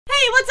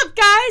what's up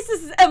guys?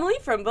 This is Emily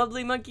from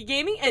Bubbly Monkey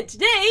Gaming, and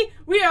today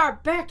we are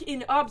back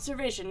in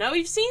observation. Now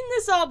we've seen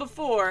this all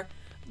before,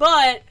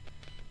 but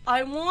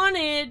I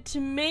wanted to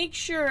make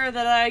sure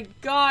that I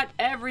got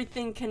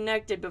everything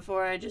connected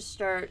before I just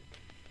start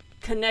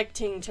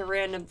connecting to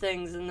random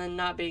things and then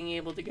not being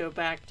able to go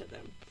back to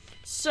them.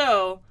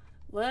 So,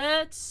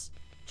 let's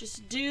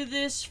just do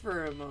this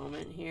for a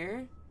moment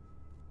here.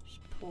 Just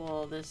pull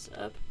all this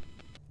up.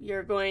 We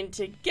are going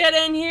to get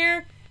in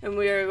here, and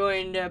we are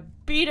going to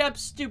beat up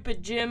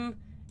stupid Jim,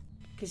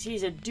 because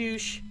he's a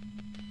douche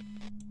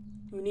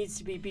who needs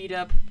to be beat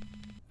up.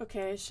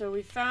 Okay, so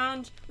we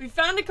found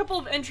a couple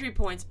of entry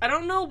points. I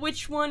don't know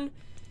which one.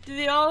 Do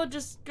they all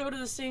just go to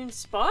the same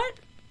spot?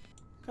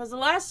 Because the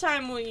last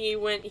time we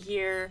went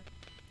here,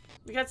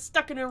 we got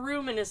stuck in a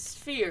room in a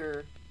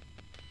sphere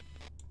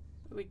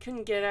that we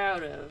couldn't get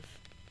out of.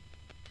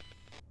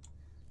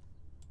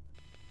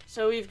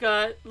 So we've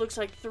got, looks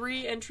like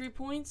 3 entry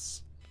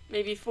points,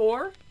 maybe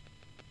 4.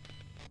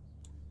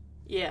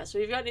 Yeah, so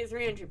we've got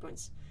 3 entry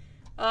points.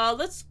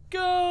 Let's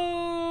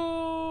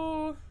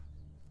go...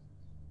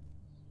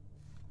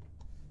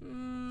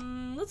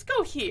 let's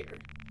go here.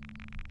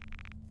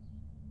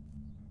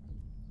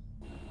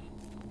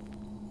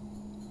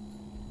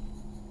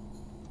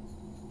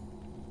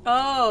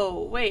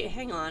 Oh, wait,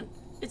 hang on.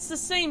 It's the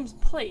same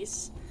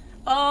place.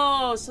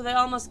 Oh, so they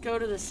all must go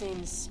to the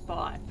same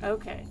spot.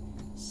 Okay.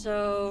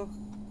 So,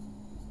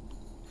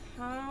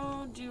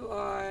 how do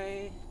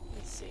I...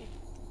 Let's see.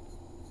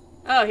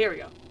 Oh, here we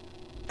go.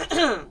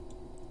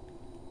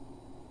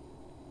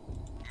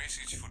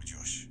 Message for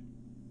Josh.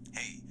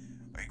 Hey,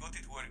 I got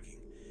it working.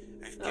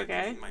 I've kept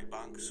Okay. it in my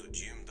bank so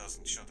Jim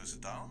doesn't shut us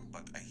down,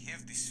 but I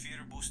have the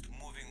sphere boost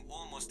moving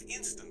almost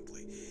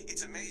instantly.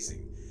 It's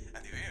amazing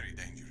and very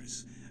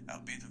dangerous. A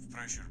bit of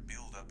pressure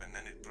build up and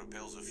then it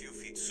propels a few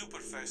feet super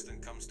fast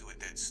and comes to a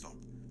dead stop.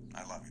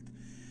 I love it.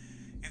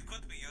 It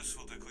could be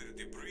useful to clear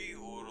debris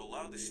or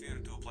allow the sphere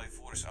to apply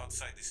force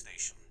outside the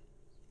station.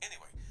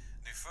 Anyway,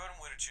 the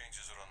firmware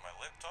changes are on my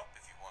laptop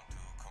if you want to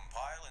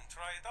compile and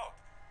try it out.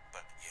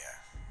 But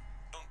yeah,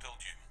 don't tell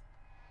Jim.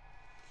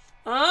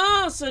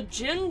 Oh, so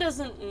Jim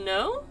doesn't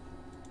know?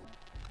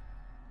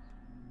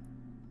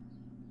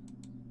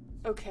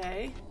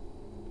 Okay.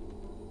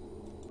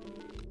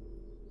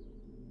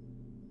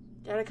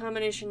 Data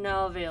combination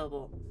now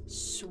available.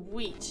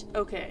 Sweet.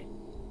 Okay.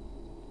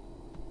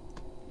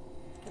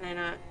 Can I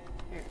not?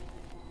 Here.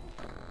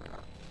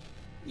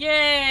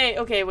 Yay!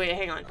 Okay, wait,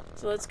 hang on.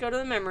 So let's go to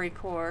the memory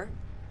core.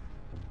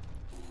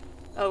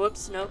 Oh,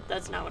 whoops. Nope,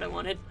 that's not what I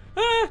wanted.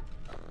 Ah!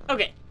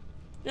 Okay.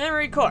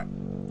 Memory core.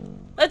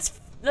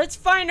 Let's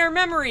find our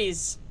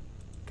memories.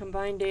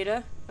 Combine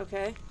data.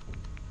 Okay.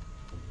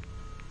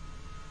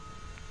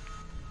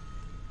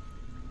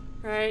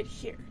 Right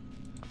here.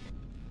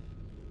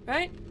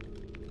 Right?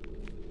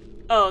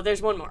 Oh,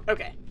 there's one more.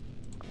 Okay.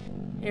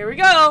 Here we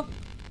go.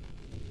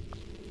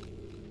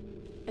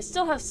 I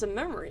still have some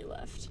memory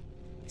left.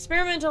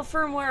 Experimental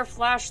firmware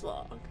flash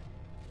log.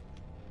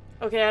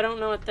 Okay, I don't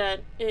know what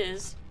that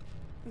is,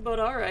 but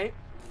alright.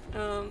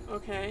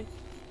 Okay.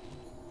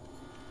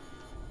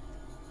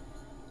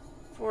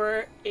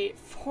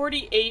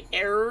 48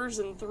 errors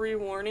and 3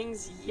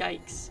 warnings.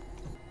 Yikes.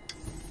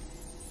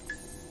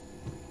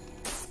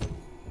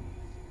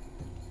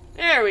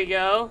 There we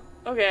go.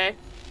 Okay.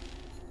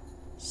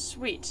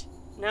 Sweet.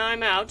 Now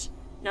I'm out.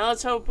 Now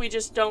let's hope we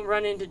just don't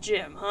run into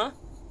Jim, huh?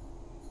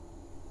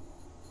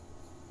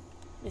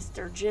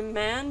 Mr. Jim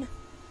Man?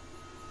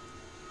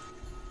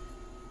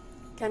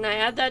 Can I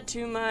add that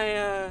to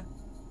my,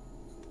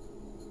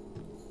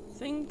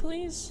 thing,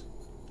 please?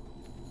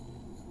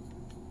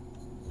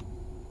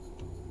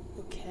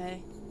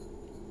 Okay.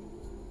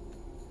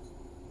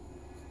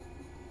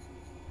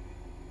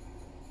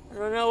 I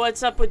don't know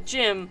what's up with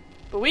Jim,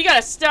 but we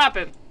gotta stop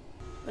him.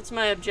 What's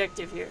my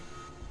objective here?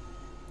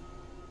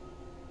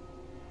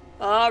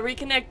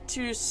 Reconnect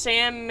to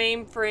SAM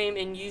mainframe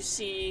in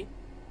UC02.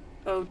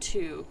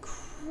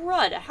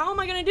 Crud, how am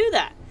I gonna do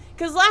that?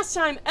 Because last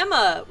time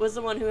Emma was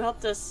the one who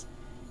helped us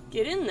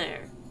get in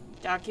there.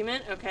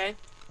 Document, okay.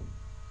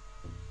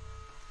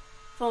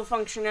 Full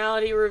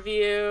functionality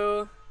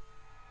review.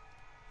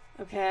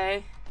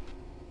 Okay.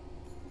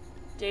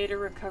 Data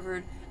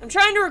recovered. I'm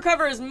trying to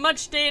recover as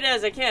much data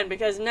as I can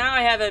because now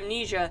I have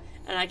amnesia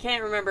and I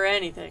can't remember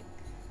anything.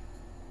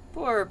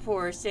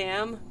 Poor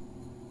Sam.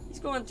 He's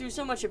going through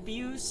so much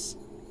abuse.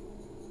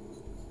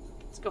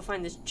 Let's go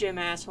find this Jim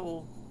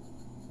asshole.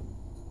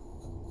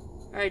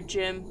 Alright,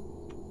 Jim.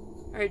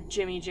 Alright,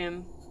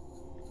 Jim.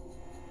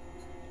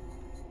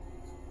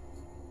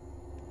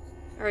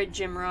 Alright,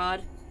 Jim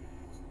Rod.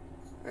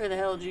 Where the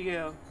hell did you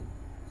go?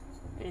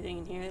 Anything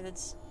in here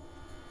that's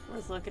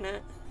worth looking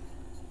at?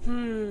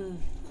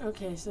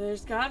 Okay, so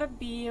there's gotta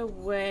be a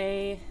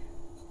way...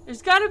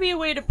 There's gotta be a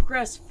way to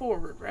progress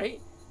forward, right?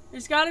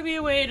 There's gotta be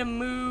a way to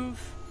move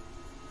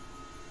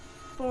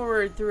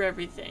forward through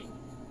everything.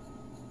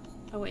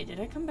 Oh wait, did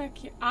I come back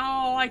here?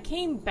 Oh, I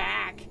came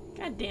back.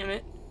 God damn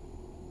it.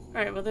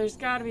 Alright, well there's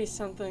gotta be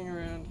something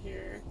around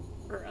here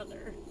or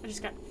other. I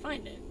just gotta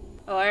find it.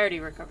 Oh, I already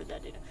recovered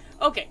that data.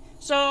 Okay,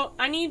 so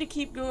I need to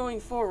keep going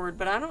forward,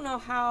 but I don't know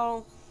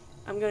how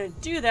I'm gonna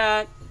do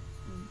that.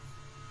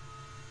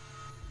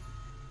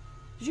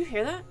 Did you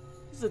hear that?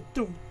 It's a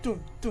dum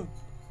dum dum.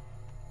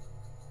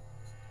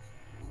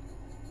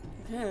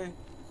 Okay.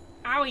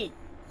 Owie!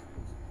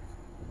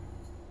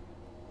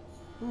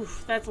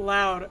 Oof, that's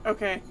loud.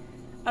 Okay.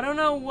 I don't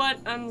know what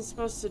I'm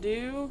supposed to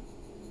do.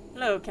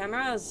 Hello,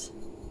 cameras.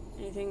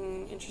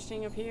 Anything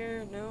interesting up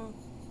here? No?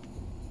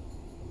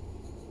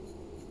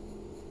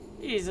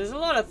 Jeez, there's a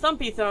lot of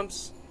thumpy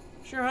thumps.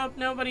 Sure hope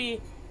nobody...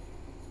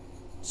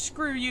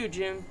 Screw you,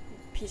 Jim.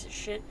 Piece of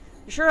shit.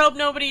 I sure hope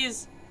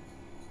nobody's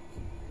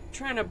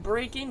trying to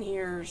break in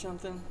here or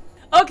something.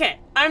 Okay,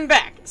 I'm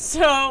back.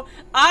 So,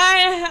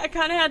 I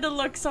kind of had to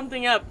look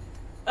something up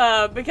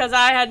because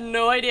I had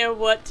no idea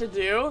what to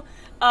do.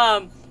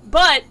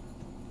 But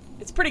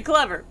it's pretty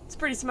clever. It's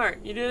pretty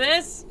smart. You do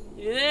this,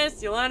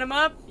 you line them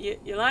up,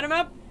 you line them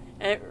up,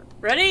 and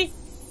ready?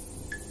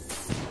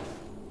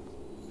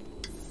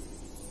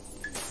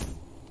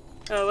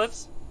 Oh,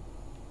 whoops.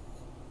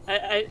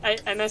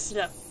 I messed it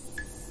up.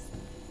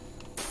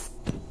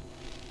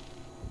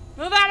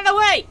 Move out of the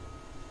way!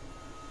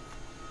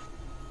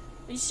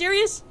 Are you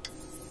serious?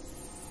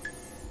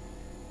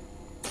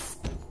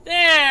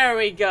 There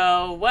we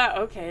go. Wow,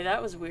 okay,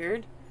 that was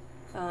weird.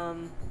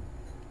 We're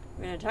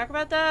gonna talk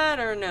about that,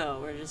 or no?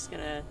 We're just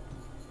gonna...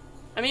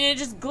 I mean, it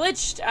just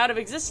glitched out of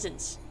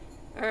existence.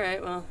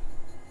 Alright, well.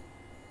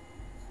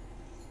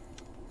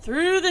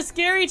 Through the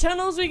scary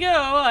tunnels we go,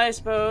 I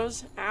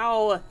suppose.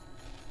 Ow.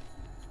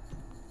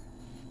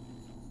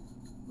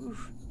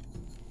 Oof.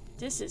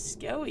 This is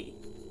scary.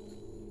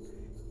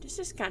 This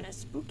is kind of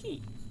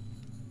spooky.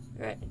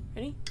 Alright,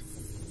 ready?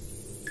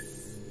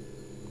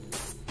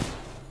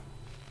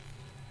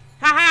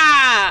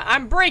 Haha!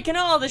 I'm breaking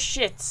all the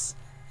shits!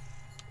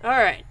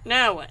 Alright,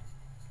 now what?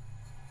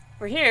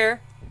 We're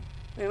here.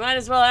 We might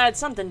as well add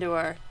something to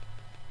our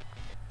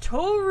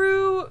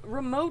Toru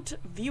remote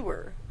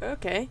viewer.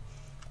 Okay.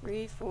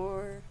 3,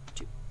 4,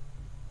 2.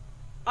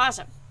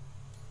 Awesome.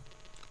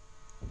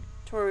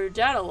 Toru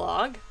data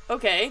log.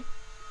 Okay.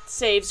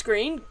 Save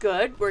screen.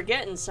 Good. We're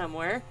getting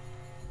somewhere.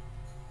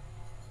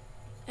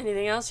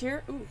 Anything else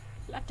here? Ooh,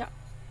 laptop.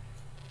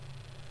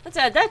 Let's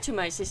add that to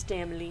my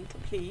system link,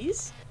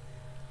 please.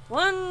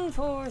 1,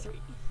 4, 3.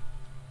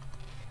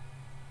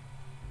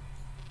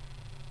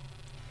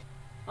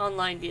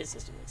 Online via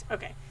system links.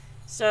 Okay.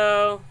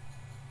 So,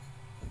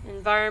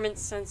 environment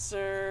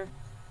sensor.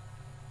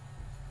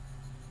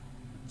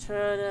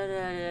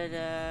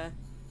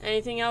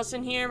 Anything else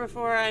in here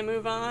before I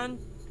move on?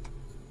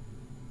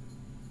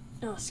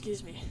 Oh,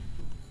 excuse me.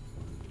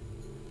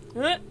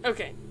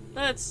 Okay,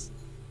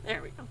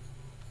 there we go.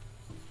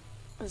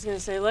 I was gonna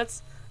say,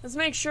 let's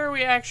make sure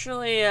we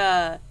actually,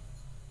 are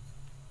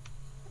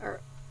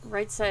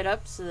right side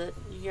up so that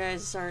you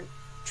guys aren't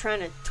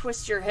trying to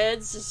twist your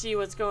heads to see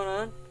what's going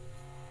on.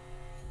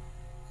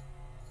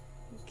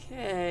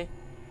 Okay.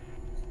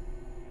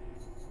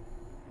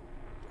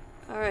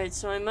 Alright,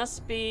 so I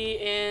must be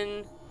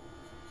in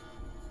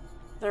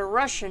the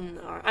Russian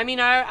arm. I mean,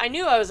 I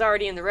knew I was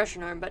already in the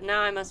Russian arm, but now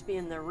I must be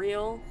in the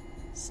real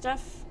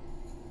stuff.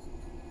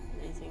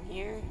 Anything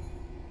here?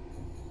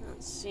 I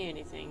don't see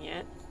anything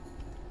yet.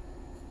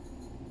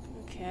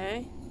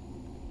 Okay.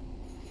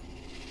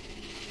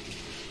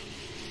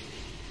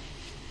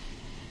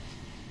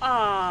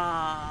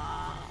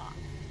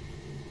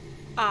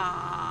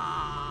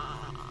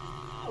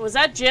 Was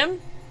that Jim?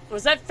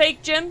 Was that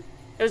fake Jim?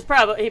 It was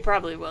he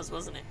probably was,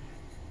 wasn't it?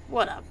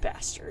 What a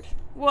bastard.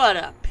 What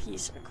a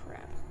piece of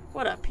crap.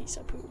 What a piece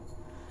of poo.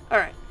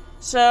 Alright,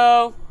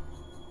 so...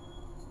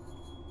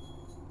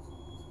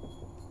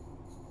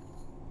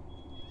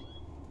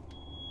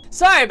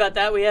 Sorry about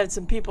that, we had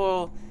some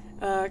people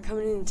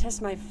coming in and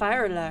test my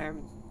fire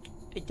alarm.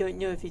 I don't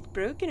know if it's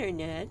broken or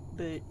not,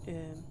 but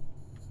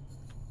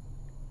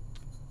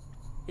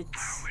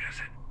it's... Where is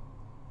it?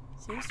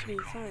 Seems to be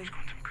fine.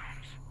 Quantum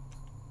comms.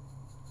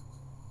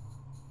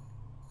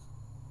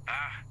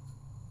 Ah.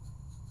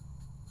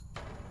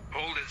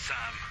 Hold it, Sam.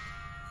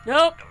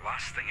 Nope. The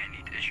last thing I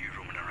need is you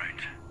roaming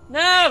around.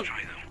 No!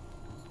 Try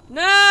though.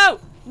 No!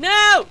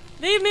 No!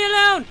 Leave me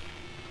alone!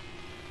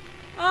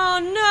 Oh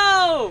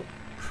no!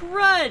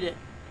 Crud!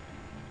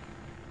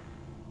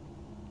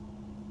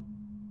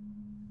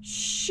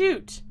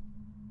 Shoot!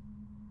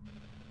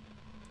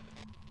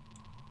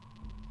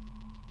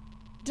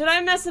 Did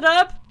I mess it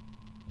up?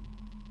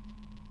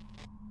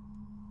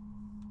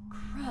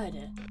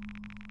 Crud.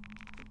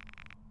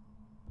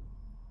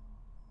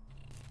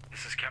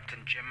 This is Captain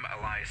Jim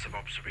Elias of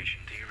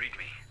Observation. Do you read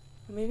me?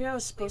 Maybe I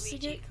was supposed to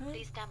get caught?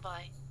 Please stand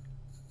by.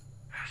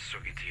 So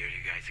good to hear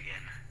you guys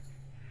again.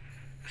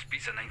 This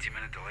beats a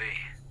 90-minute delay.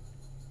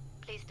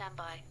 Please stand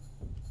by.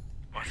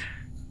 What?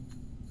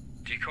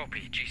 Do you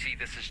copy? GC,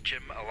 this is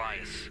Jim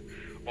Elias.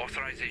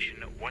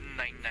 Authorization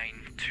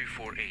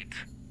 199248.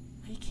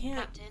 I can't.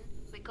 Captain,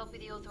 we copy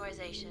the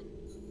authorization.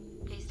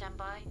 Please stand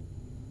by.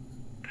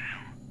 The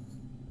hell?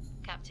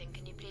 Captain,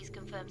 can you please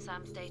confirm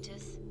Sam's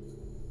status?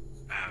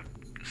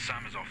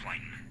 Sam is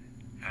offline.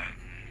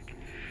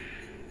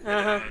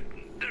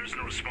 There's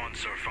no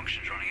response or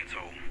functions running at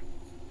all.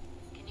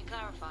 Can you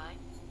clarify?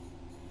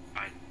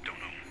 I don't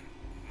know.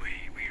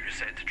 We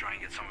reset to try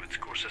and get some of its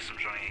core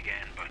systems running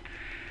again, but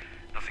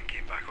nothing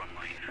came back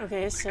online.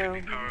 Okay, It so...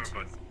 could be power,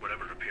 but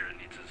whatever repair it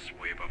needs is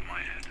way above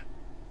my head.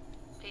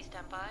 Please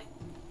stand by.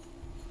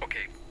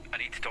 Okay, I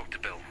need to talk to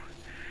Bill.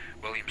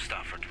 William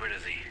Stafford, where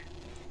is he?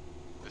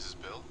 This is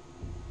Bill?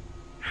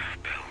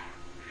 Bill.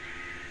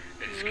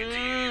 It's good to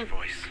hear your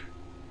voice.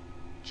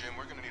 Jim,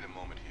 we're gonna need a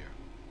moment here.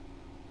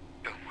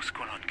 Bill, what's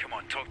going on? Come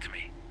on, talk to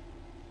me.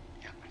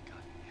 Yeah, I got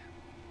it. Yeah.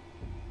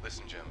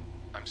 Listen, Jim,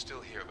 I'm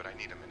still here, but I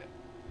need a minute.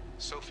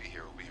 Sophie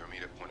here will be your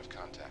immediate point of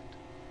contact.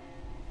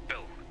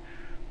 Bill,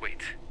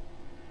 wait.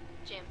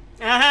 Jim.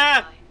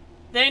 Aha! Bye.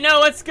 They know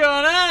what's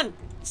going on!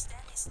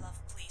 Stanislav,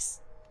 please.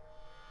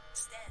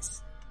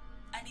 Stans,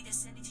 I need a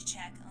sanity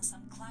check on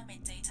some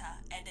climate data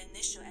and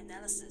initial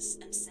analysis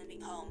I'm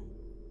sending home.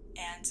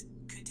 And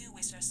could do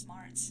with your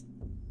smarts.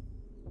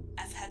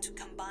 I've had to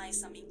combine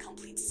some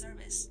incomplete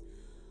service.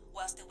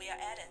 Whilst we are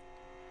at it,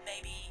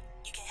 maybe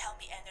you can help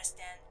me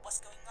understand what's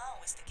going on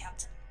with the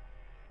captain.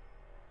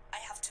 I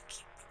have to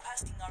keep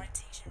requesting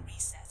orientation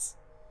resets,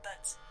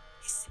 but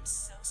he seems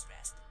so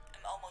stressed.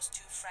 I'm almost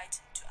too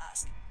frightened to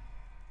ask.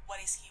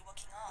 What is he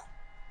working on?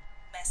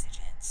 Message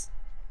ends.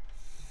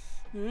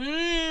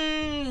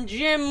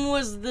 Jim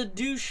was the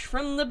douche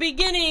from the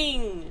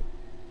beginning!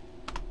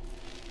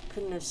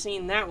 Couldn't have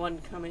seen that one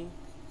coming.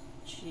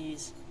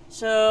 Jeez.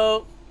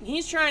 So,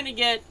 he's trying to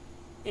get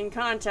in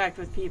contact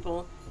with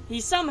people. He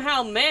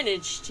somehow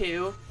managed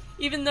to,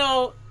 even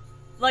though,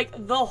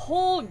 like, the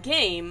whole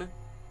game,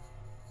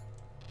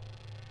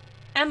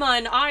 Emma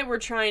and I were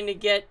trying to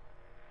get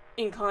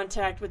in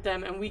contact with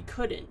them and we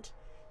couldn't.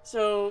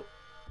 So,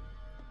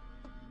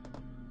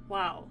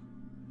 wow.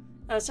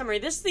 Summary.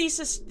 This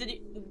thesis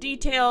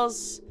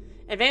details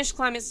advanced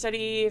climate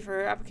study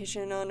for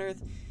application on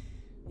Earth,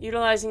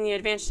 utilizing the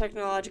advanced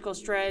technological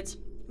strides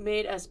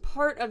made as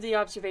part of the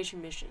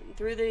observation mission.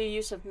 Through the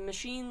use of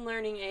machine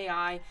learning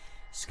AI,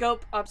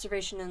 scope,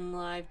 observation, and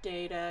live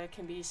data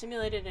can be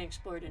simulated and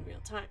explored in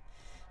real time.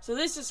 So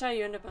this is how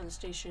you end up on the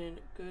station.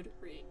 Good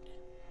read.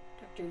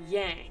 Dr.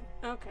 Yang.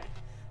 Okay.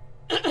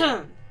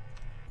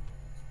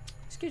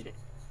 Excuse me.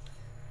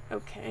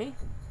 Okay.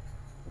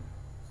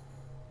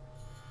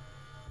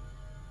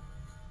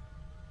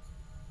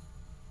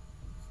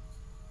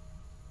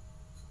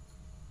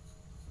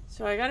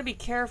 So I gotta be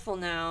careful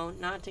now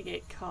not to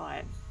get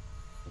caught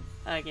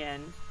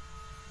again.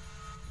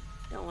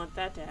 Don't want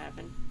that to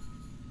happen.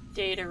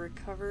 Data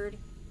recovered.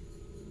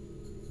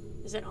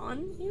 Is it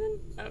on even?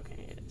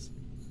 Okay, it is.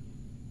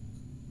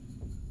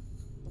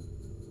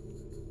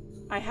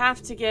 I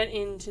have to get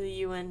into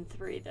the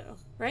UN3 though,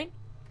 right?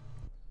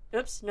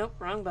 Oops, nope,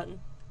 wrong button.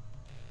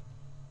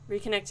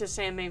 Reconnect to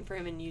SAM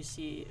mainframe and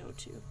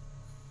UC02. Yeah.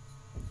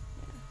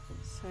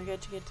 So I got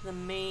to get to the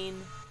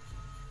main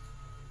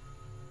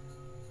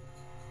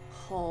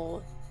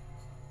hull.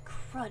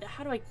 Crud,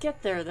 how do I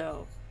get there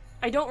though?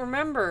 I don't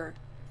remember.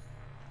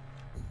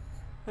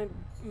 My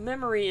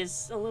memory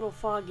is a little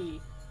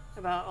foggy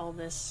about all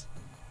this.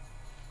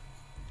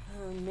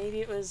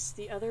 Maybe it was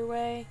the other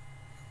way.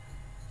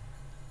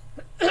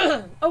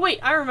 Oh wait,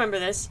 I remember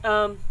this.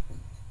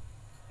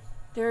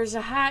 There's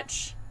a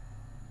hatch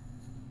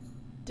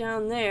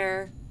down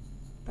there,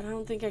 but I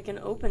don't think I can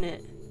open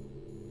it.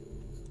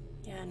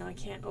 Yeah, no, I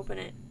can't open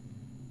it.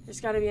 There's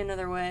gotta be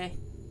another way.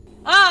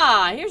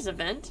 Ah, here's a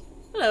vent.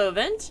 Hello,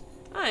 vent.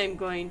 I'm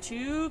going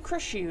to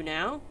crush you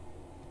now.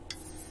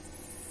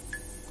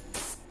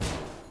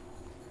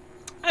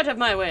 Out of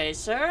my way,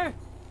 sir.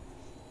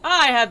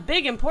 I have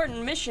big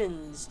important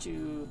missions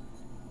to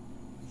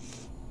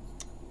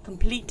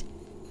complete.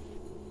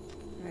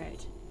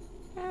 Alright.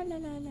 La la la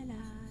la la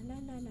la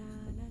la la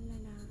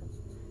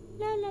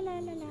la la la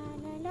la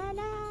la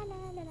la la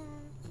la la.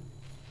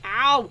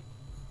 Ow!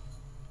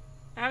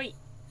 Owie.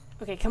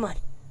 Okay, come on.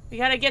 We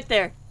gotta get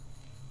there.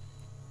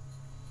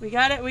 We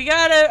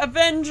gotta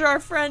avenge our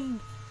friend.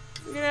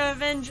 We're gonna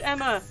avenge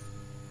Emma.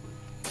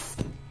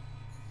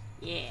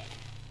 Yeah.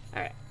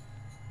 Alright.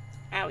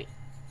 Owie.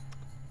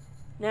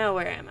 Now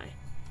where am I?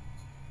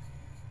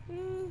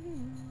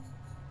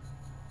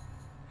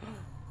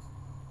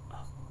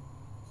 Oh.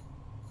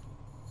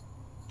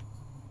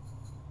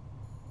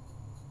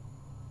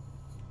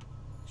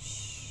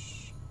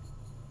 Shh.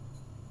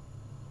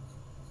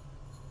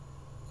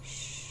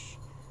 Shh.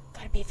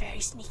 Gotta be very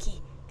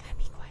sneaky. Gotta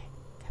be quiet.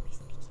 Gotta be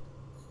sneaky.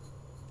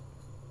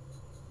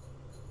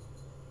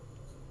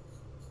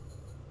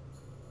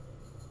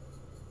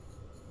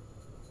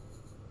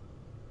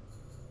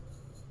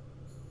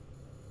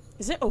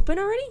 Is it open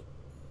already?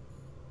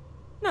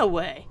 No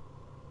way.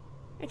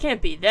 It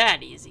can't be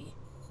that easy.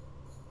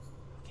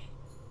 Okay.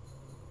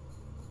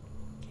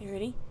 Okay,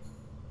 ready?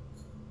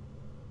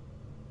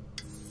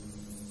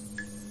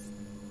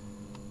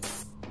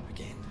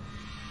 Again.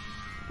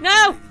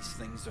 No! These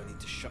things I need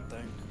to shut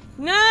down.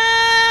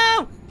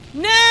 No!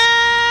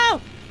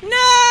 No!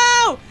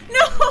 No!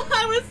 No!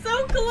 I was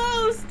so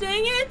close!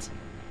 Dang it!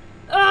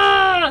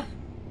 Ugh!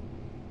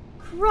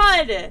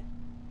 Crud!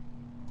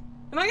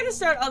 Am I gonna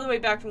start all the way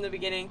back from the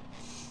beginning?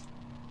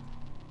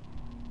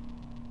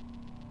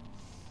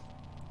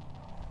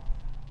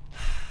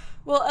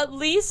 Well, at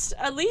least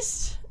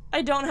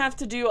I don't have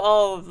to do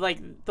all of, like,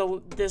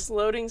 this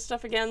loading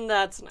stuff again.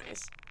 That's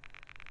nice.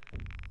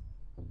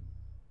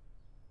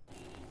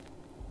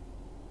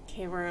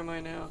 Okay, where am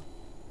I now?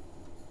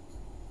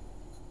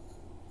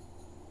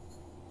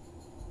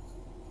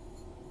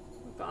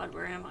 Oh god,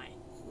 where am I?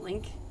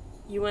 Link?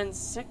 UN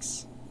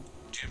 6?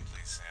 Jim,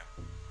 please,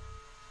 Sam.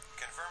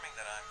 Confirming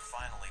that I'm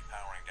finally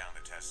powering down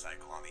the test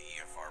cycle on the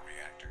EFR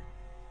reactor.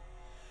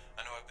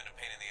 I know I've been a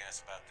pain in the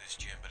ass about this,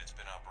 Jim, but it's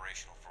been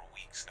operational for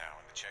weeks now,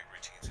 and the check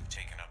routines have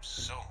taken up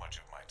so much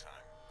of my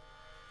time.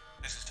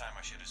 This is time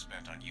I should have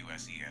spent on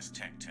USES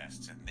tech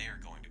tests, and they're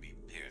going to be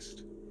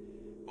pissed.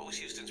 What was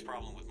Houston's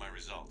problem with my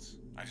results?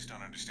 I just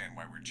don't understand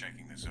why we're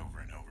checking this over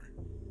and over.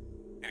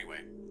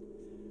 Anyway,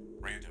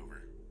 rant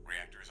over.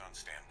 Reactor is on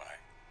standby.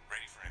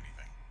 Ready for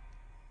anything.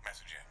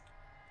 Message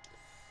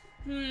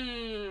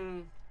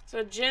end.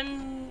 So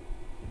Jim...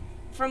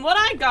 From what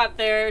I got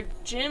there,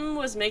 Jim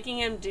was making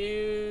him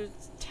do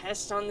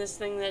tests on this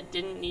thing that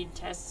didn't need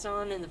tests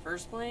on in the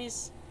first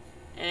place.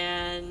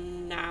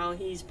 And now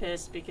he's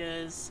pissed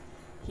because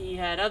he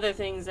had other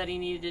things that he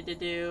needed to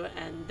do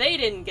and they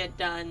didn't get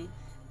done.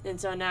 And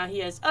so now he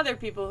has other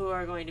people who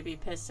are going to be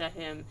pissed at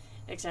him,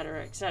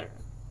 etc., etc.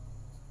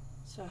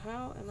 So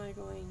how am I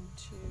going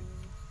to...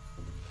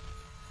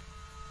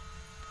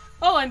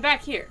 Oh, I'm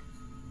back here.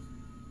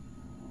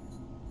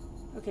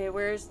 Okay,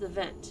 where's the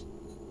vent?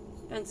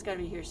 Vent's gotta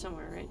be here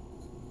somewhere, right?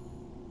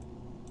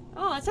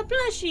 Oh, it's a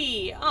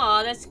plushie!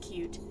 Aw, that's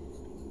cute.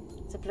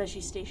 It's a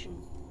plushie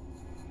station.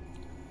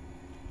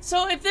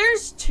 So if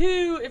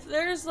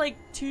there's like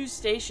 2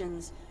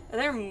 stations, are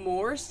there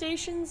more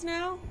stations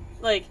now?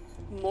 Like,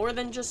 more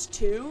than just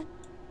 2?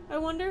 I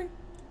wonder?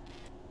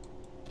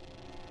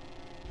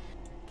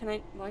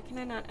 Why can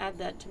I not add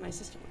that to my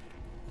system?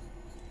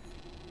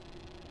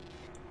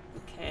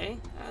 Okay,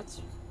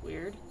 that's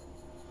weird.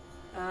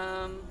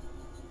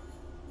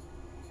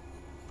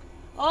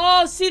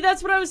 Oh, see,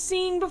 that's what I was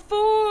seeing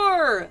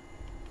before!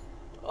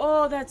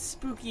 Oh, that's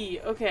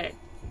spooky. Okay.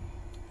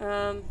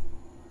 I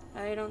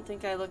don't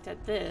think I looked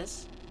at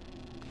this.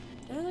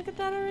 Did I look at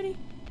that already?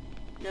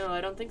 No,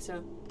 I don't think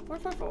so.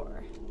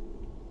 444.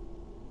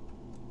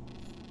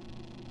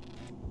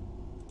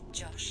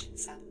 Josh,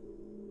 Sam.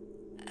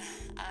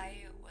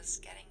 I was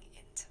getting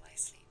into my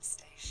sleep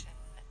station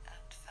and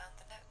found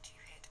the note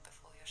you hid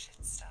before your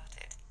shift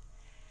started.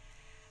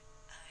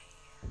 I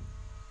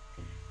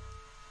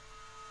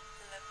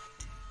love you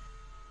too.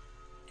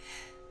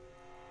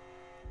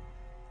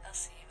 I'll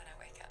see you when I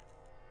wake up.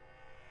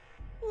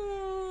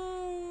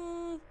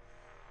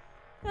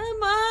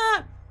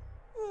 Emma!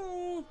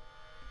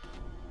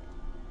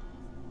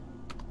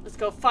 Let's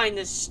go find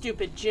this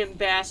stupid Jim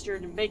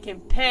bastard and make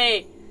him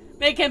pay.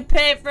 Make him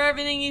pay for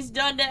everything he's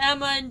done to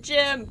Emma and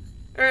Jim.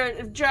 Or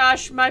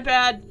Josh, my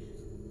bad.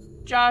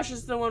 Josh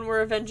is the one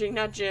we're avenging,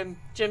 not Jim.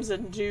 Jim's a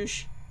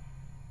douche.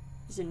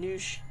 He's a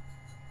noosh.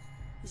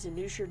 He's a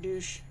noosher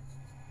douche.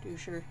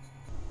 Doucher.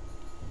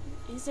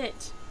 Is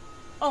it?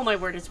 Oh my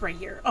word, it's right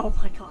here. Oh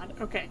my god.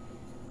 Okay.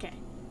 Okay.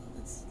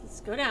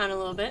 Let's go down a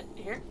little bit.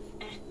 Here.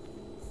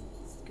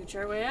 Scooch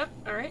our way up.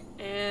 Alright.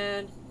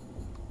 And...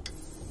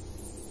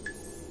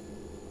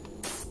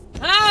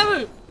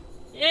 Ah!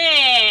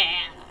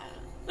 Yeah!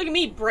 Look at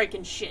me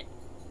breaking shit.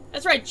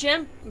 That's right,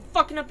 Jim. I'm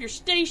fucking up your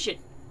station.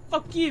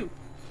 Fuck you.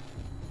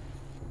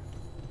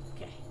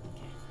 Okay.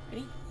 Okay.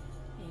 Ready?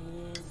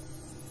 And...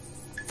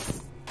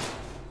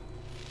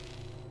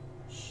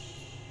 Shh.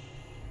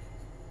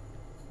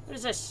 What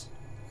is this?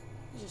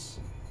 What is this?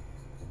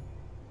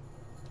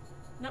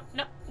 No,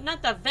 no,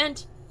 not the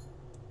vent.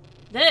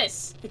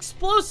 This!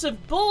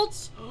 Explosive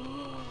bolts!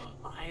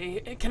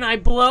 Can I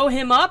blow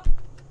him up?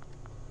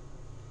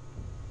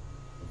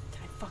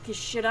 Can I fuck his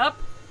shit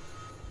up?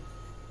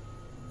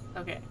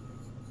 Okay.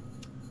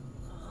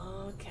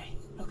 Okay,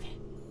 okay.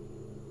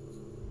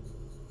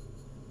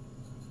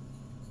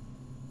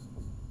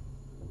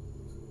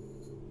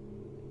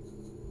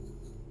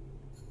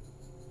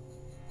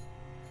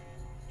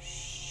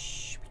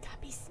 Shh, we gotta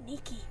be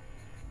sneaky.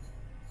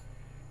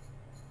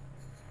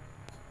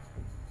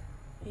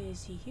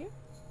 Is he here?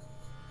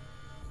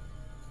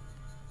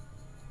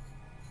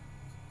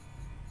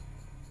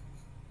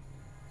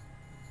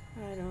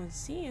 I don't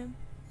see him.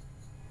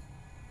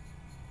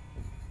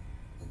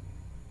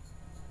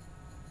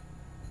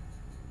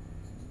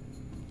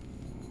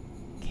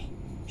 Okay.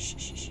 Shh,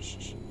 shh, shh, shh,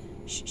 shh,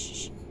 shh, shh,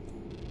 shh.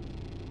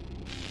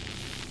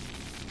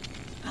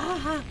 Ha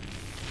ha!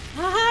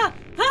 Ha ha!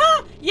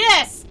 Ha!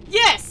 Yes!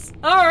 Yes!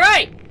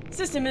 Alright!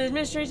 System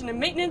administration and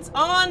maintenance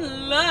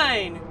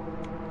online!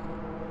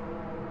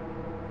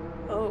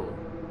 Oh.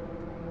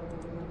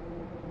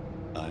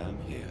 I am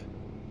here.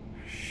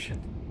 Shit.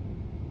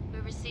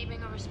 We're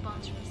receiving a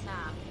response from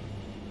Sam.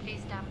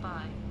 Please stand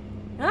by.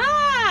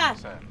 Ah!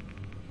 Sam,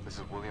 this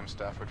is William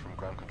Stafford from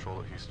Ground Control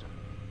at Houston.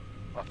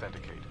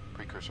 Authenticate.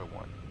 Precursor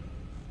 1.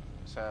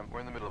 Sam, we're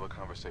in the middle of a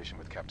conversation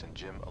with Captain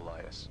Jim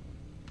Elias.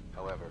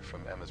 However,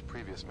 from Emma's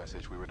previous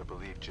message, we were to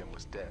believe Jim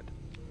was dead.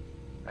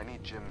 I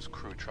need Jim's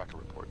crew tracker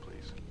report,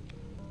 please.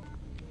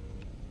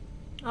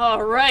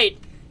 All right.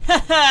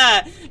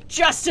 Haha.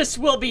 Justice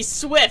will be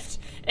swift.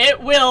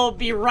 It will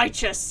be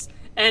righteous.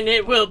 And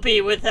it will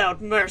be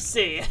without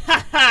mercy.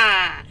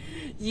 Haha.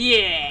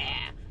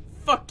 Yeah.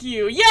 Fuck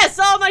you. Yes,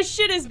 all my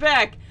shit is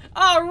back.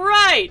 All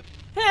right.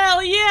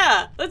 Hell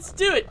yeah. Let's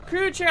do it.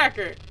 Crew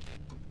tracker.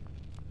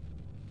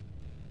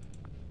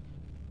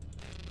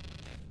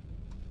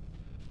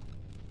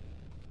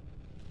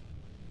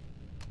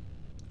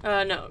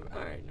 No.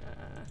 Alright.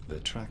 The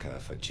tracker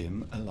for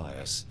Jim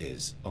Elias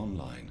is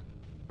online.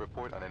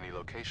 Report on any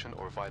location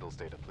or vitals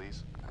data,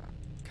 please.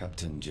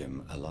 Captain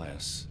Jim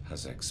Elias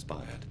has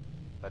expired.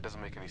 That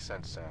doesn't make any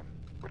sense, Sam.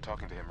 We're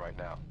talking to him right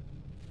now.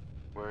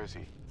 Where is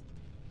he?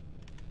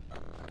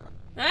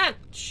 Ah,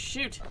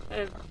 shoot.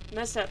 I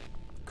messed up.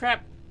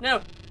 Crap.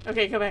 No.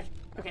 Okay, go back.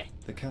 Okay.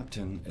 The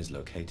captain is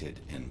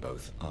located in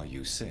both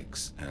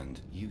RU6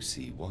 and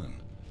UC1.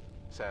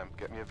 Sam,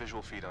 get me a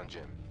visual feed on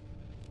Jim.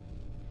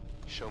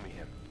 Show me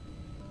him.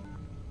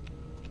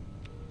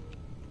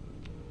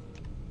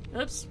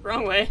 Oops,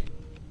 wrong way.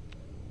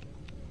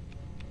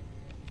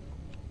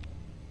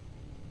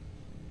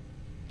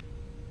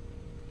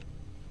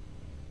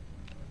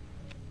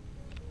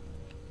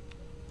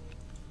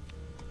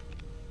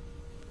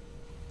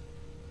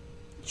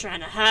 Trying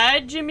to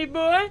hide, Jimmy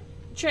boy?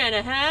 Trying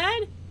to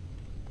hide?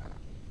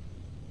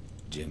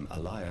 Jim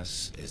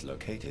Elias is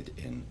located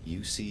in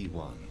UC1.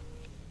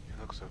 He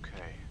looks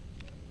okay.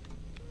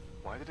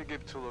 Why did it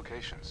give 2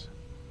 locations?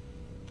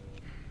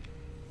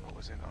 What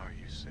was in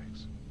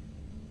RU6?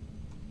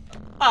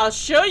 I'll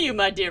show you,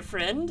 my dear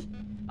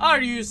friend.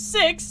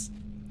 RU6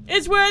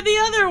 is where the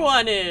other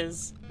one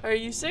is.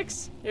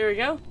 RU6? Here we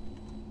go.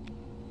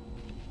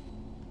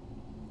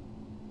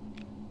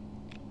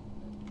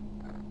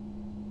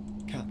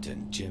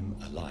 Captain Jim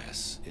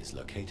Elias is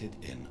located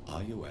in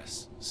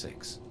RUS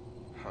 6.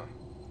 Huh.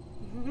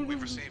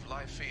 We've received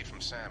live feed from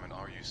Sam in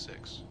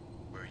RU6,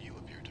 where you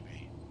appear to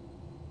be.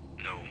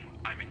 No,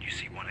 I'm in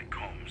UC1 at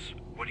comms.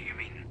 What do you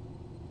mean?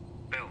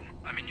 Bill,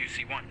 I'm in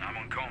UC1. I'm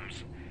on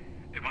comms.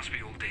 It must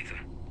be old data.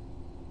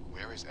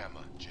 Where is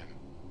Emma, Jim?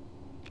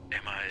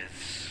 Emma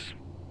is...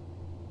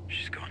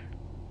 she's gone.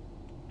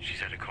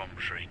 She's out of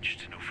comms range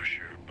to know for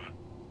sure, but...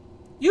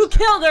 You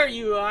killed her,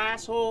 you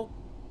asshole!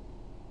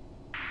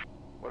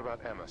 What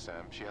about Emma,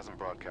 Sam? She hasn't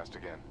broadcast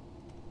again.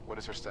 What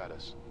is her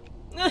status?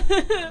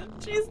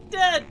 She's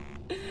dead.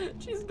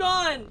 She's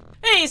gone.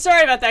 Hey,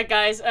 sorry about that,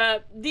 guys.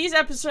 These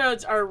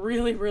episodes are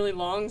really, really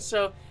long,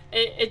 so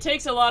it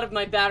takes a lot of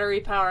my battery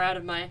power out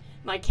of my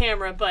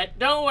camera, but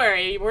don't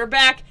worry, we're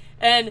back,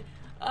 and,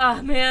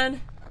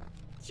 man,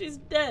 she's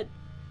dead.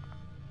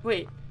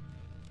 Wait.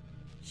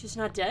 She's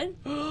not dead?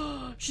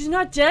 She's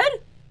not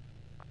dead?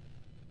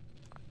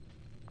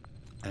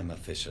 Emma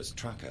Fisher's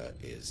tracker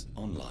is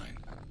online.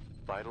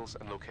 Vitals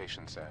and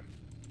location, Sam.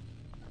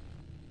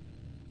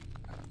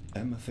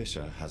 Emma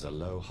Fisher has a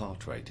low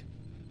heart rate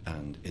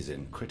and is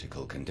in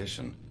critical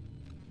condition.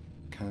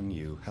 Can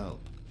you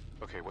help?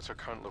 Okay, what's her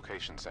current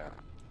location, Sam?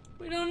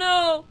 We don't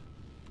know.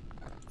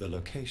 The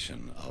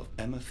location of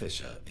Emma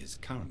Fisher is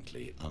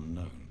currently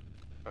unknown.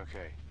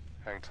 Okay,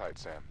 hang tight,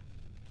 Sam.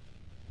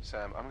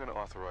 Sam, I'm going to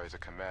authorize a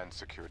command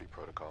security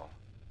protocol.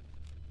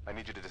 I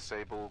need you to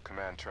disable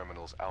command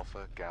terminals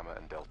Alpha, Gamma,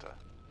 and Delta.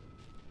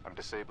 I'm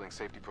disabling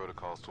safety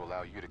protocols to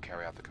allow you to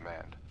carry out the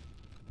command.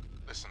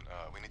 Listen,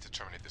 we need to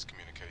terminate this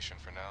communication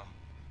for now.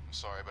 I'm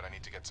sorry, but I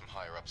need to get some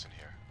higher-ups in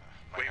here.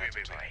 Wait.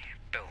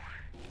 Bill.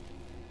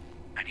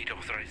 I need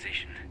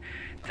authorization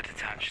to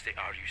detach the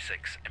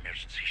RU6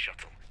 emergency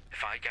shuttle.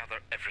 If I gather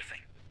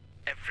everything,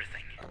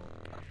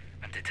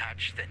 and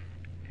detach, then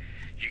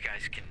you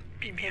guys can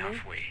meet me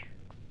halfway.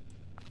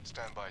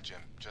 Stand by,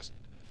 Jim. Just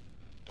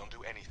don't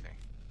do anything.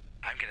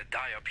 I'm gonna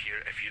die up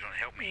here if you don't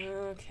help me.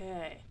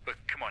 Okay. Look,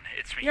 come on,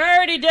 it's me. You're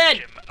already dead.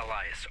 Jim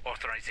Elias,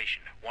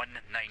 authorization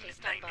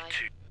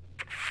 1992.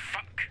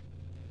 Fuck.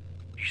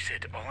 You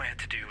said all I had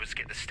to do was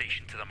get the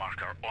station to the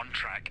marker on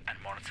track and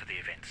monitor the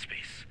event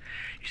space.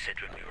 You said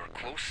when we were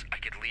close, I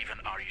could leave in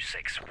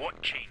RU6.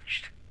 What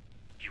changed?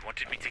 You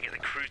wanted me to get the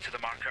crew to the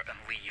marker and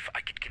leave.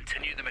 I could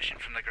continue the mission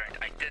from the ground.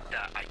 I did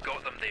that. I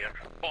got them there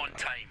on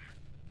time.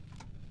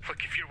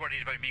 Look, if you're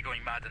worried about me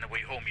going mad on the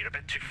way home, you're a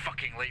bit too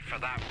fucking late for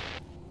that.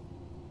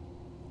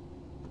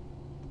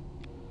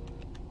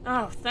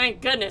 Oh,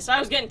 thank goodness. I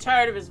was getting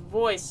tired of his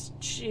voice.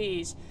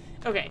 Jeez.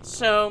 Okay,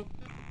 so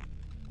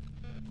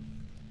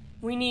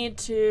we need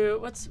to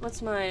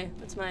what's my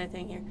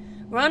thing here?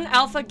 Run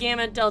Alpha,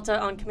 Gamma, Delta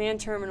on command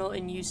terminal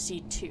in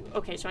UC2.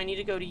 Okay, so I need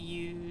to go to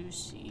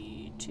UC2.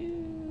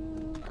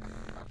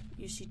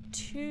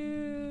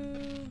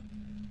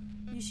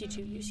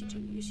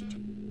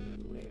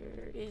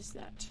 Where is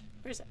that?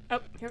 Where is that?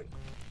 Oh, here we go.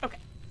 Okay.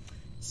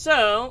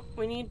 So,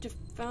 we need to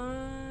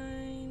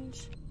find...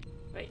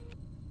 Wait.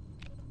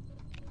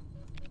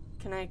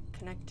 Can I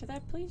connect to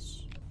that,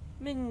 please?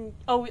 I'm in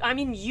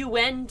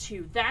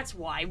UN2. That's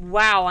why.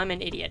 Wow, I'm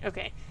an idiot.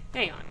 Okay,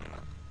 hang on.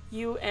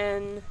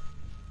 UN...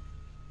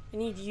 I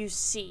need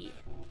UC.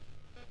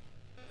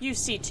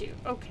 UC2.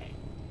 Okay.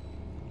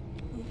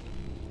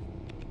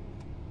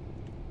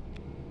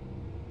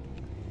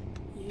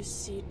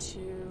 UC2.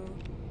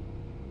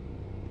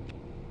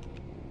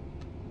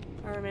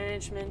 Power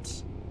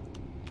management.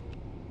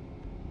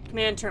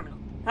 Command terminal.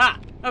 Ah,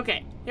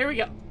 okay. Here we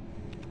go.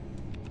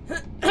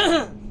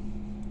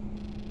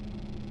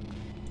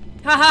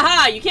 Ha ha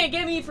ha! You can't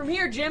get me from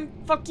here, Jim.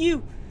 Fuck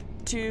you.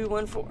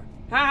 214.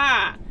 Ha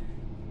ha!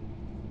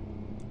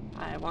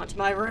 I want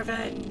my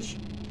revenge.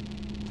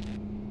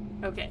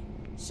 Okay,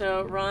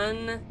 so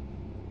run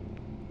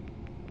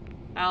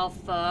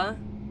Alpha.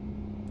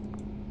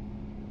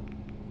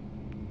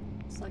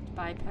 Select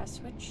bypass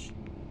switch.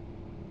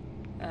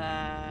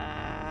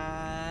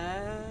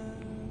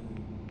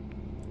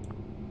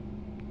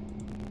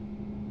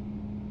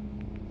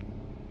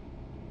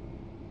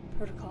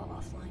 Protocol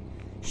offline.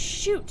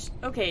 Shoot!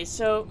 Okay,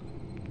 so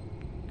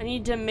I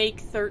need to make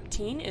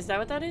 13. Is that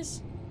what that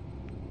is?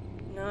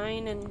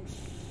 9 and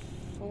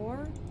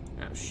 4?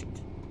 Oh,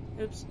 shoot.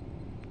 Oops.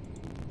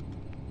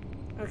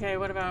 Okay,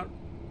 what about...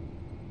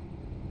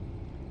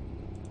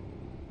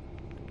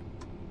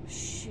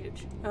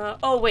 Shoot.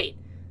 Oh, wait.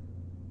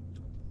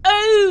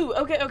 Oh!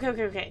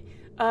 Okay.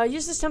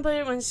 Use this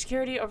template when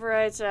security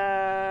overrides,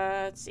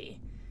 let's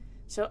see.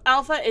 So,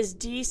 Alpha is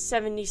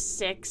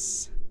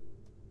D76.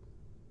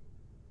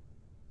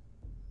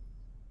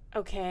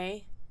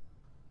 Okay.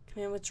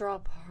 Command withdraw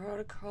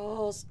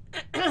protocols.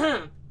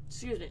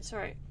 Excuse me,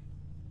 sorry.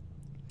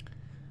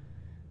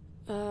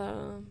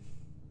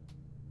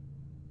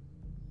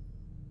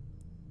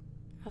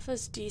 Alpha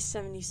is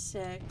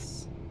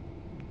D76.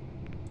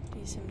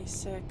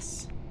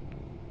 D76.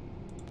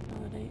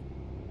 Validate.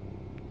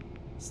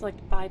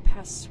 Select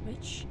bypass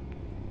switch.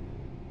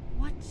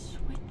 What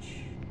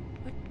switch?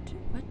 What?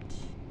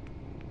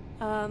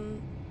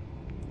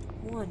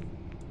 1.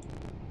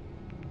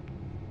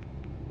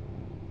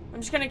 I'm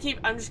just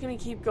gonna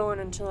keep going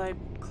until I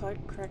click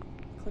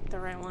the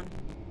right one.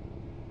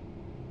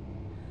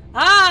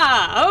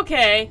 Ah,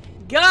 okay.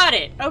 Got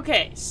it.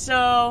 Okay,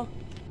 so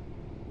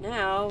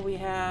now we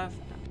have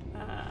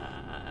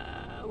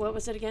what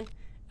was it again?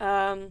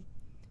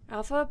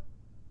 Alpha,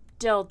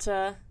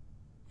 Delta,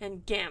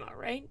 and Gamma,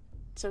 right?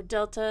 So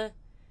Delta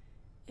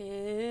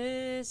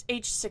is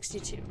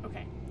H62.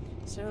 Okay.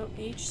 So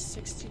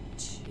H62.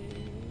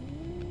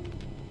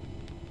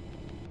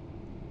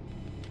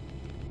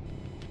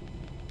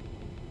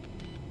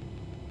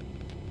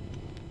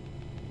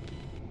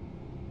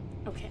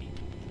 Okay.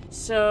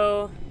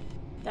 So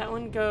that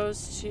one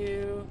goes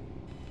to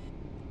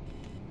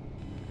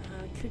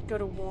could go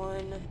to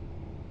 1.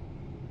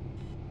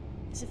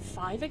 Is it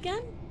 5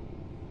 again?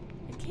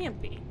 It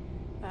can't be.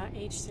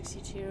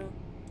 H62.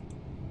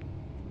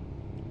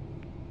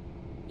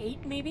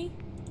 8 maybe?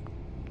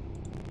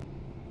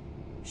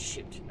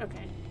 Shoot.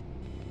 Okay.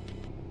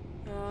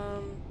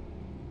 Where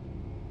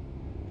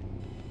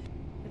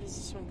does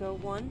this one go?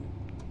 1?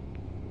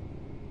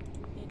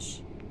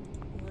 H1.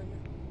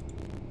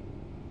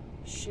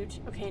 Shoot.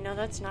 Okay, no,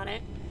 that's not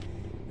it.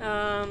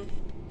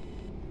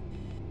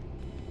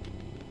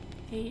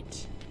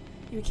 8.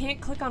 You can't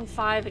click on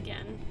 5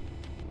 again.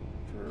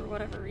 For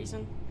whatever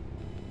reason.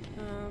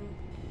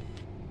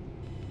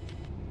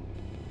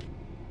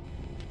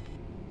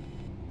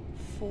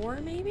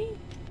 4 maybe?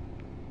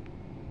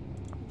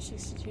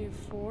 62,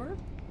 4?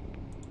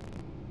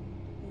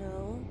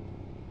 No.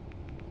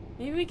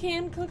 Maybe we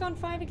can click on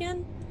 5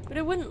 again? But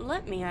it wouldn't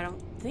let me, I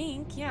don't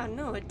think. Yeah,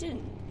 no, it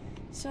didn't.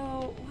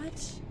 So,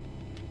 what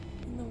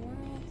in the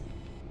world?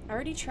 I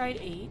already tried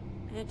 8,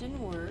 and it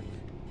didn't work.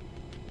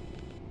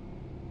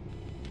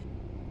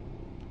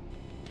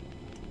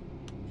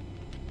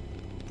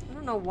 I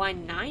don't know why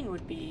 9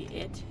 would be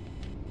it.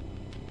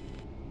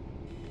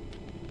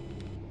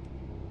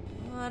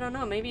 Well, I don't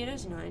know, maybe it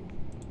is 9.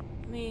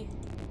 Let me...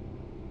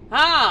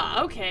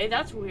 Ah, okay,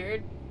 that's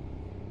weird.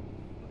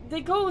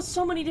 They go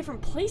so many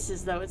different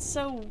places, though. It's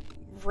so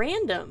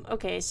random.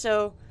 Okay,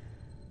 so...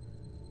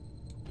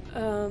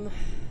 Wait,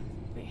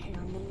 hang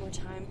on one more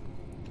time.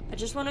 I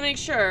just want to make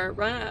sure.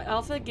 Run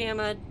Alpha,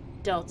 Gamma,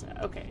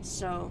 Delta. Okay,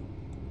 so...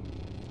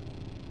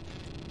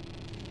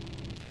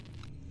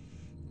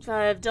 So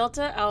I have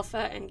Delta,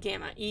 Alpha, and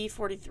Gamma.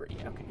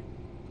 E43. Okay.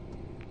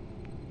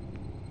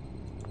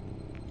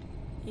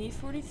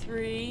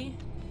 E43...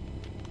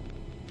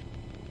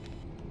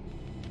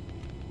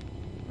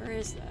 Where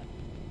is that?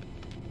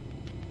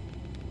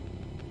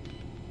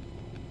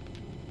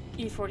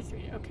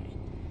 E43, okay.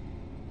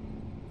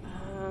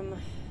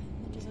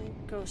 It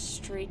doesn't go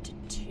straight to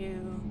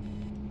 2.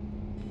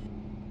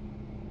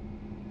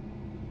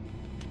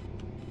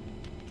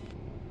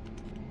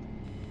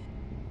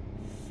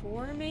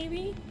 Four,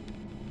 maybe?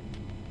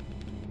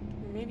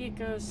 Or maybe it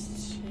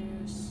goes to...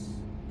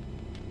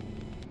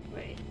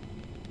 Wait.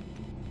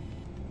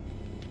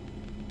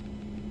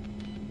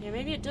 Yeah,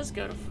 maybe it does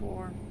go to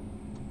 4.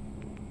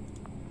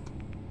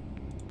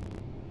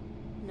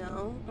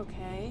 No,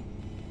 okay.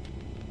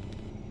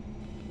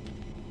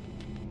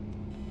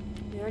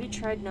 We already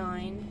tried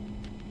 9.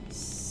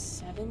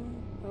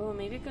 7. Oh,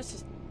 maybe it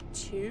goes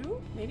to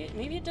 2?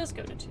 Maybe it does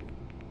go to 2.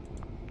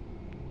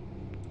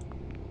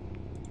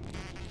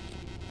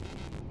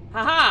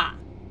 Haha!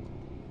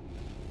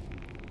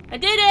 I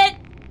did it!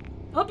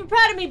 Hope you're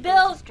proud of me,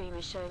 Bill! The stream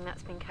is showing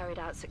that's been carried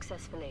out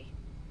successfully.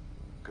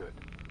 Good.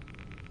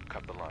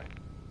 Cut the line.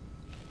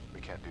 We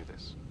can't do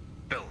this.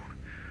 Bill,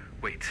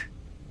 wait.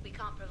 We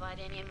can't provide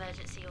any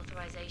emergency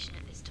authorization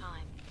at this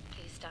time.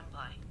 Please stand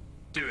by.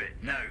 Do it,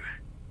 now.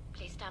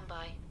 Please stand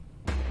by.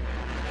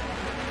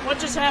 What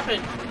just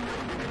happened?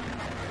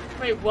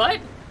 Wait, what?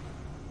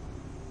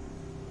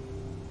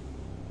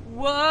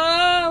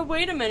 Whoa,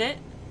 wait a minute.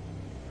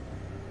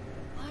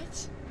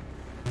 What?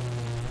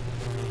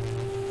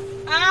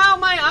 Ow,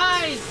 my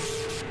eyes!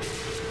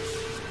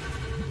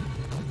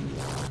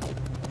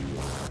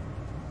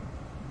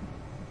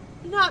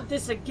 Not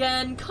this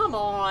again, come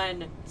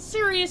on.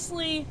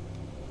 Seriously?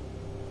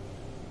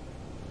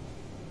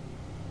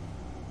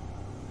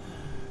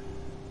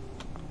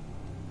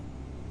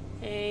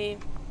 A,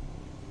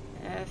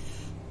 F,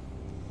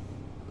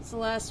 what's the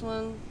last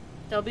one?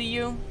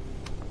 W. I'm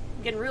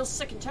getting real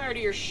sick and tired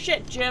of your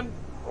shit, Jim.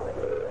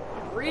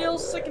 I'm real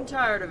sick and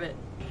tired of it.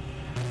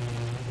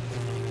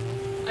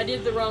 I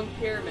did the wrong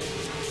pyramid.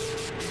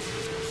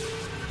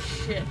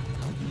 Shit.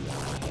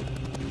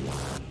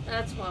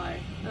 That's why.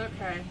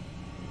 Okay.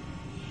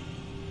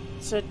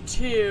 So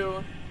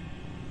 2,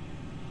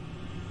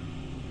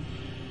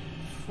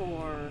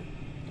 4.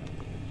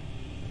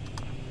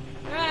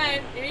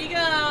 Alright, here you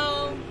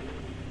go.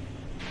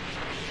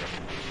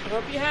 I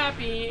hope you're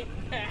happy.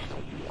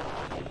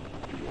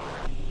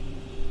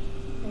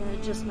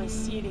 Adjust my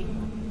seating.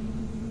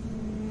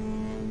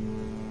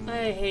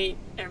 I hate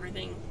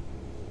everything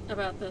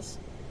about this.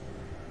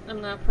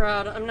 I'm not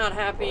proud. I'm not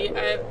happy.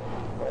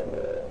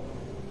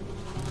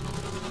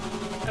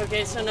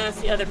 Okay, so now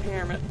it's the other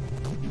pyramid.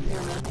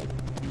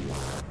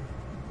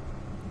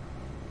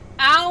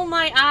 Ow,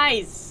 my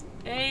eyes!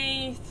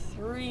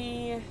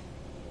 A3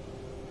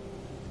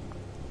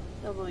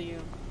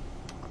 W.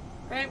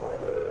 Right?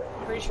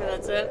 Pretty sure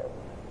that's it.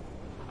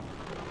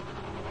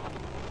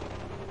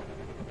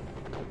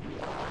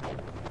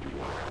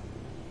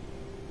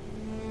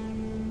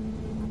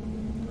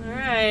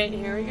 Alright,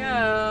 here we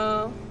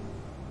go.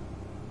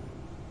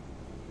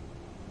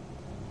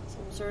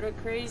 Some sort of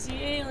crazy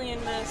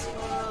alien mess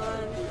going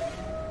on.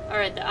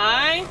 Alright, the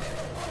eye,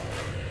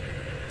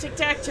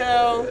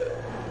 tic-tac-toe,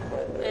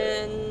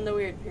 and the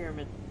weird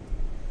pyramid.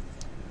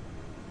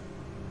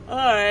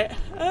 Alright,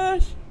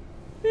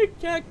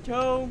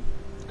 tic-tac-toe,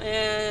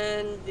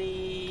 and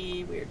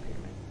the weird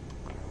pyramid.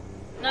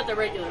 Not the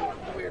regular one,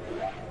 the weird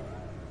one.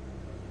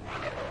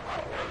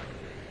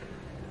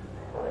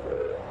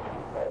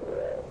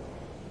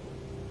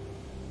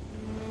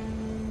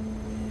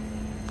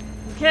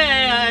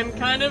 Okay, I'm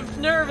kind of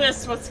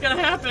nervous. What's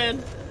gonna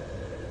happen?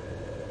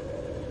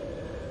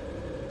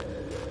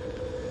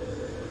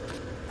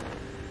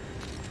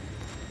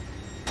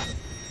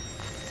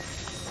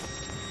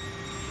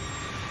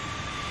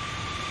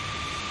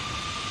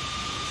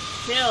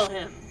 Kill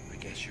him. I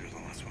guess you're the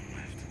last one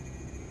left.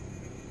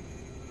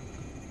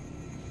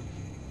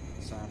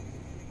 Sam.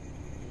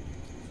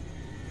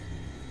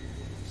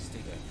 Stay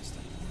there this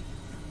time.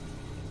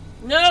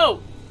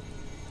 No!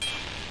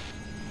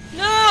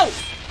 No!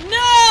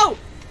 No!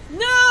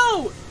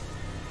 No!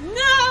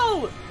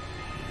 No!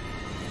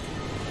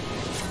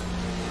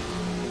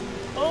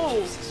 Oh.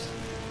 Jesus.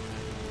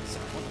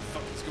 Sam, what the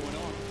fuck is going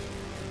on?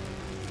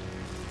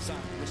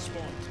 Sam,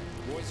 respond.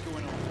 What is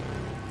going on?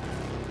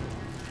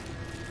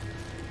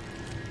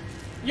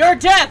 Your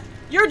death!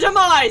 Your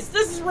demise!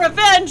 This is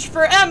revenge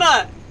for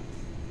Emma!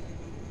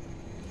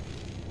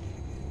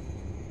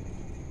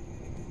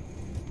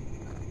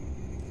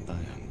 I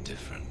am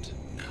different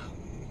now.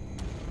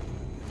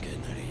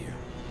 Getting out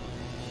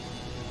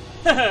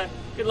of here.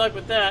 Good luck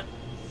with that.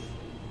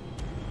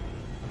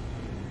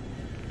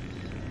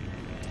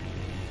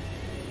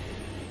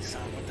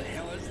 Sam, what the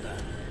hell is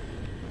that?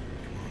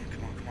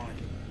 Come on.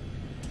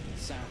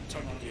 Sam,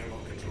 turn on the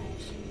airlock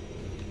controls.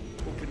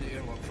 Open the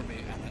airlock for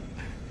me, and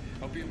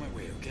I'll be on my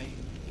way, okay?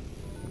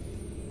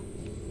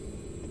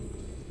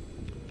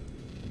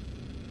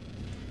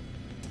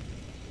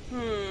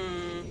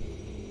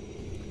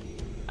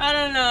 I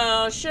don't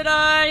know. Should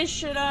I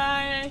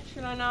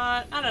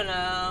not? I don't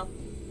know.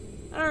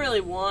 I don't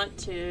really want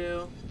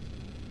to.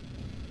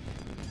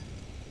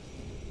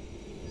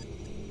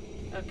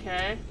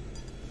 Okay.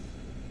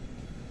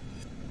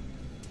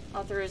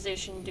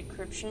 Authorization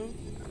decryption.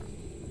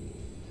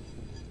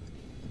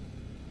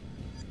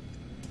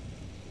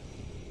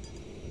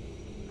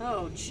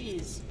 Oh,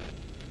 jeez.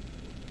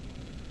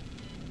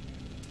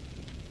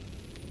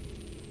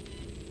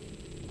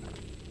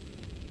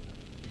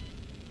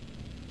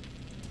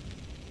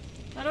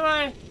 How do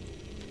I...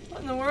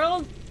 What in the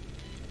world?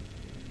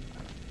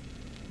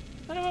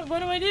 What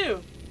do I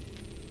do?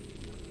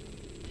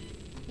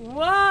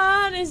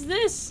 What is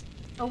this?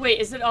 Oh wait,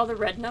 is it all the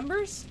red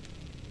numbers?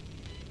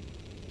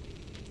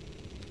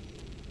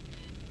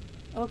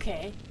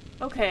 Okay.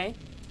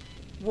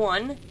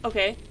 1.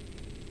 Okay.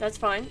 That's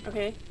fine.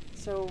 Okay.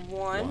 So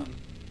 1.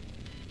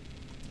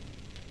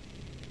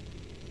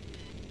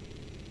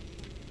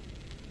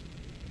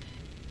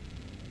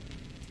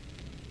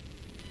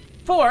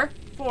 4.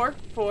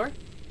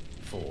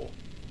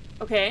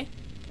 Okay.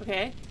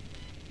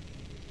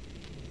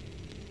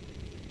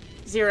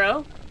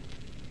 0.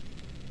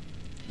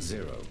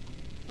 0.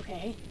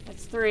 Okay,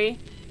 that's 3.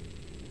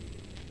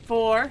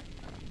 4.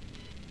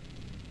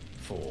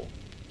 4.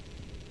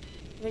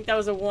 I think that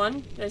was a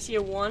 1. Did I see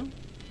a 1?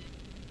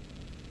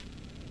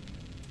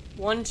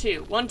 1,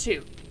 2. 1,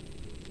 2.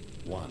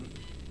 1.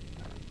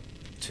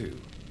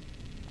 2.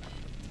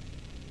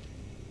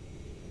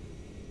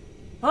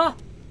 Huh?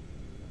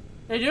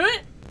 Did I do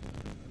it?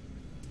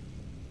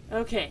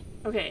 Okay.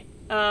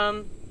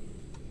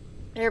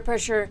 Air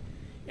pressure,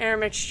 air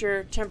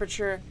mixture,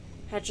 temperature,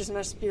 hatches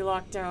must be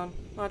locked down.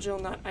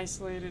 Module not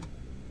isolated.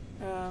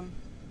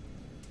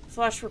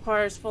 Flush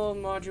requires full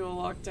module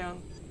lockdown.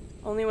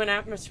 Only when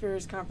atmosphere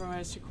is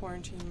compromised to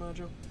quarantine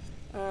module.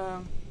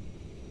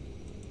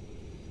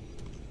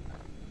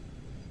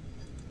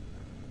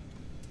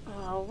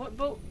 Oh, what?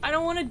 But I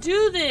don't want to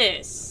do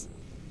this.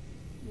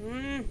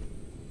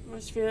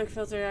 Atmospheric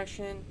filter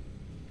action.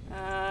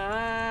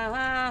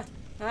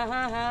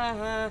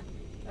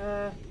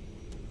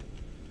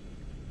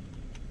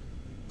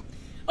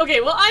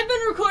 Okay, well, I've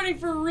been recording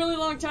for a really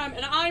long time,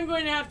 and I'm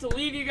going to have to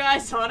leave you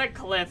guys on a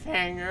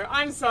cliffhanger.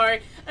 I'm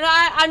sorry, and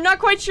I'm not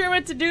quite sure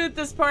what to do with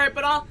this part,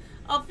 but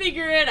I'll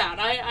figure it out.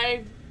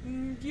 I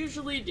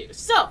usually do.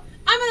 So,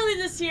 I'm going to leave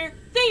this here.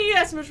 Thank you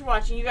guys so much for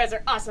watching. You guys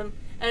are awesome,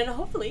 and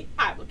hopefully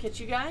I will catch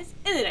you guys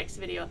in the next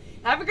video.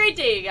 Have a great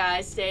day, you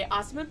guys. Stay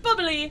awesome and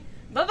bubbly.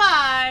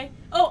 Bye-bye.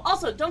 Oh,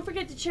 also, don't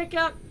forget to check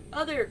out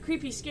other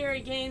creepy,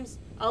 scary games.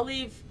 I'll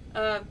leave,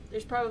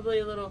 there's probably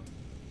a little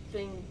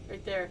thing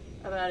right there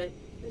about it.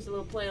 There's a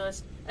little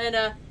playlist.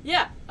 And,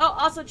 yeah. Oh,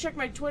 also check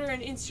my Twitter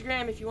and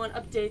Instagram if you want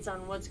updates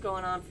on what's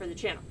going on for the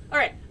channel.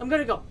 Alright, I'm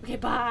gonna go. Okay,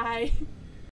 bye.